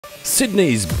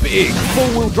Sydney's big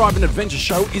four-wheel drive and adventure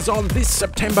show is on this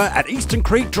September at Eastern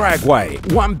Creek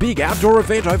Dragway. One big outdoor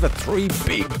event over 3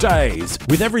 big days,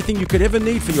 with everything you could ever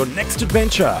need for your next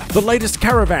adventure. The latest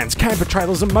caravans, camper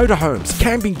trailers and motorhomes,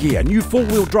 camping gear, new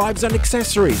four-wheel drives and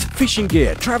accessories, fishing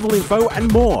gear, travel info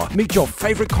and more. Meet your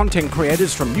favourite content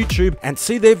creators from YouTube and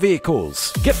see their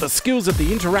vehicles. Get the skills at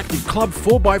the interactive Club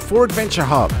 4x4 Adventure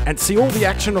Hub and see all the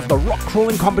action of the rock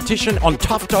crawling competition on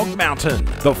Tough Dog Mountain.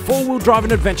 The four-wheel drive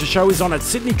and adventure show is on at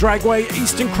Sydney Dragway,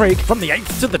 Eastern Creek from the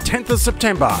 8th to the 10th of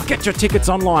September. Get your tickets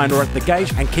online or at the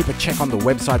gate and keep a check on the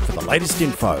website for the latest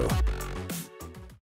info.